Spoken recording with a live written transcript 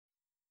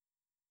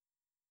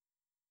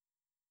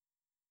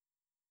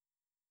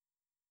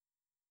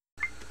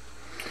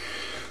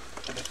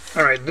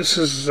Alright, this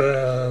is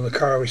the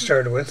car we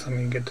started with. Let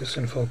me get this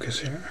in focus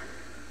here.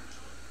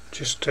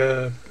 Just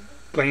a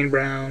plain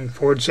brown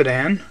Ford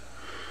sedan,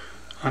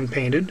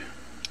 unpainted.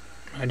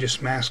 I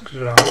just masked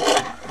it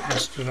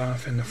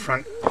off in the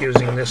front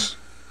using this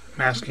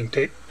masking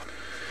tape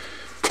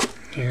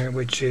here,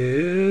 which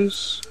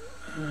is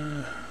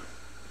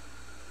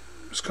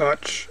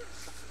Scotch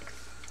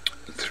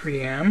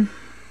 3M,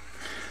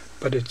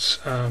 but it's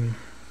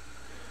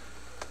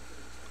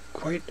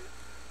quite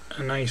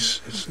a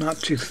nice, it's not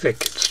too thick,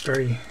 it's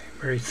very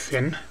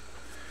thin.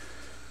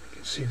 You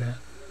can see that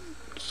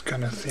it's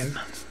kind of thin,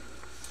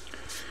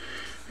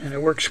 and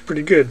it works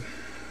pretty good.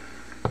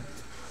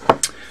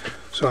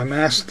 So I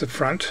masked the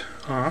front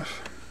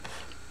off,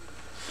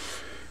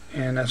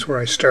 and that's where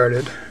I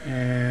started,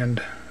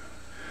 and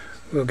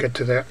we'll get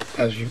to that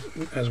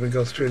as we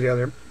go through the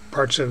other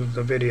parts of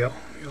the video.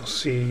 You'll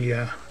see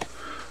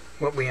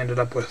what we ended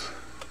up with.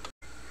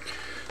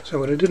 So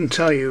what I didn't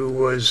tell you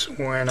was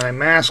when I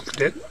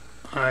masked it,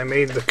 I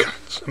made the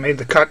cuts. I made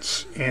the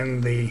cuts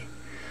in the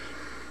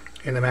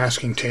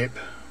masking tape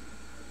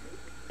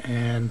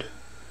and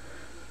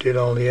did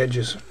all the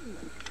edges.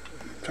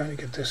 I'm trying to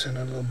get this in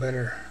a little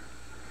better.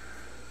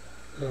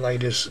 The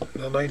light is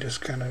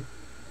kind of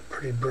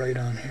pretty bright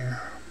on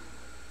here.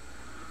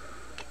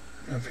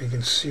 I don't know if you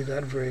can see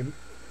that very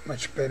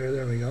much better.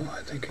 There we go.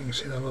 I think you can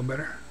see that a little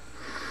better.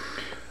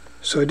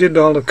 So I did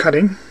all the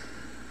cutting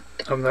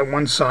of that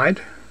one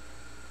side,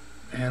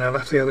 and I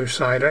left the other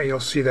side. You'll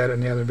see that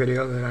in the other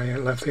video that I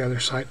left the other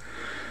side.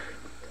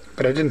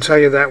 But I didn't tell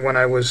you that when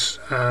I was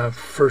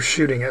first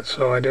shooting it,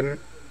 so I didn't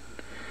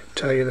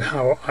tell you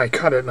how I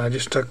cut it. And I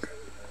just took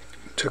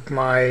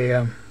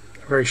my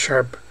very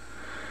sharp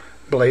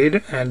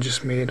blade and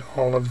just made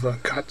all of the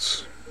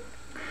cuts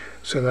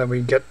so that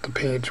we get the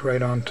paint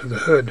right onto the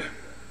hood.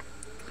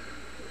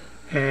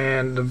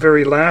 And the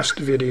very last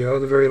video,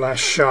 the very last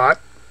shot,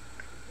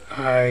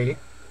 I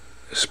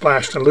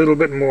splashed a little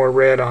bit more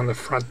red on the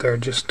front there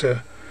just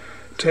to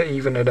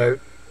even it out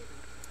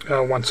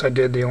once I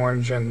did the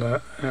orange and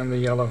the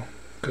yellow,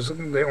 because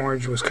the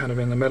orange was kind of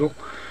in the middle,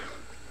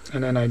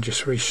 and then I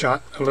just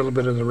reshot a little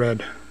bit of the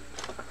red.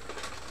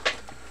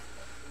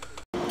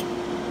 This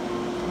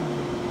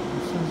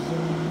is a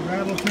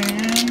Rattle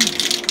pan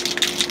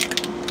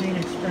paint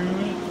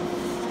experiment.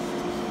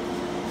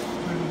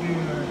 Trying to do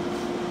a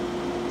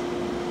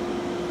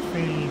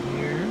fade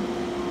here.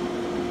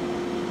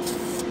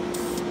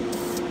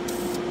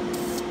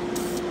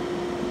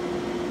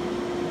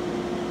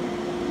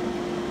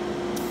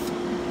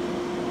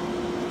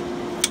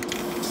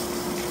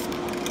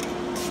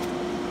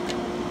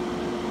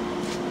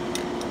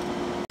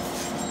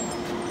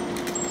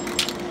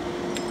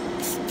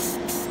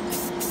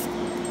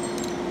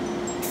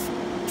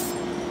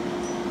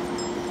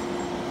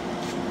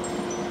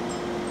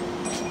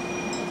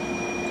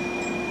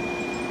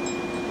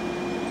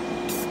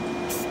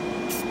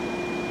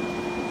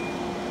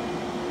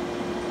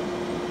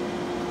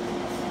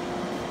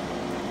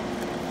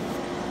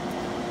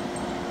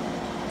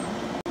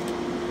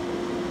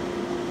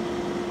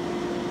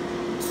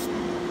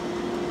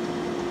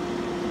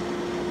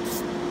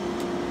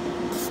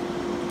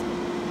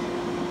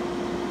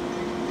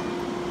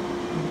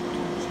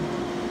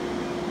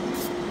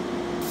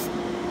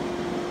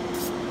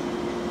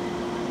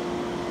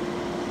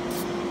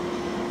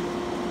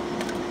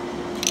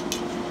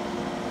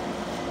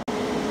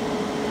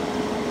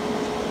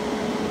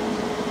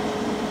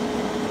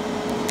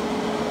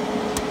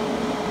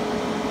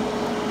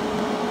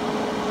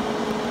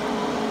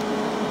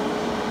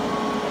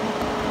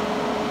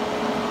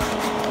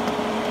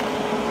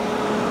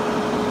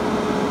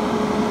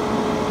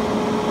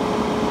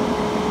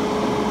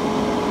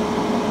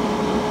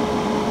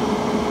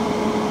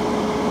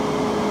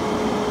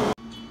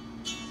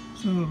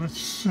 So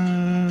let's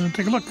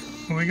take a look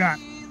what we got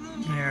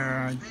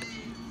here.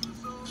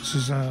 This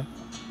is a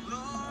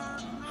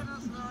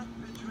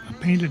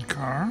painted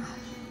car.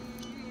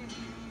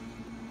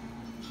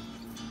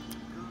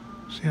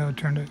 See how it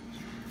turned out.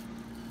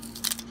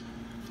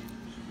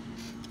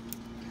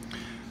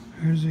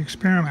 Here's the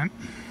experiment.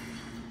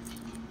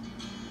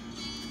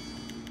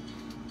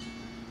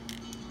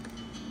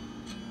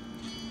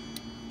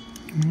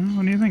 Well,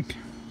 what do you think? Here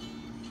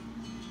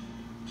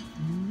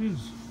it is.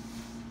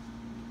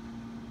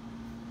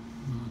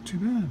 Not too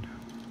bad.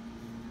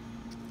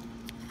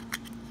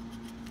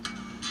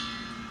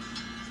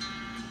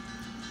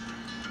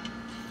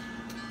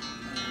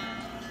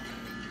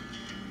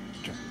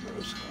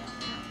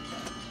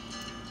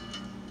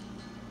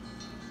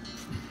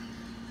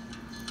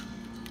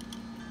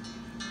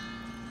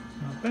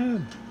 Not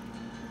bad.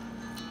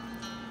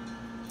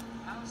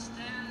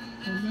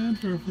 Not bad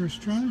for a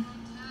first try.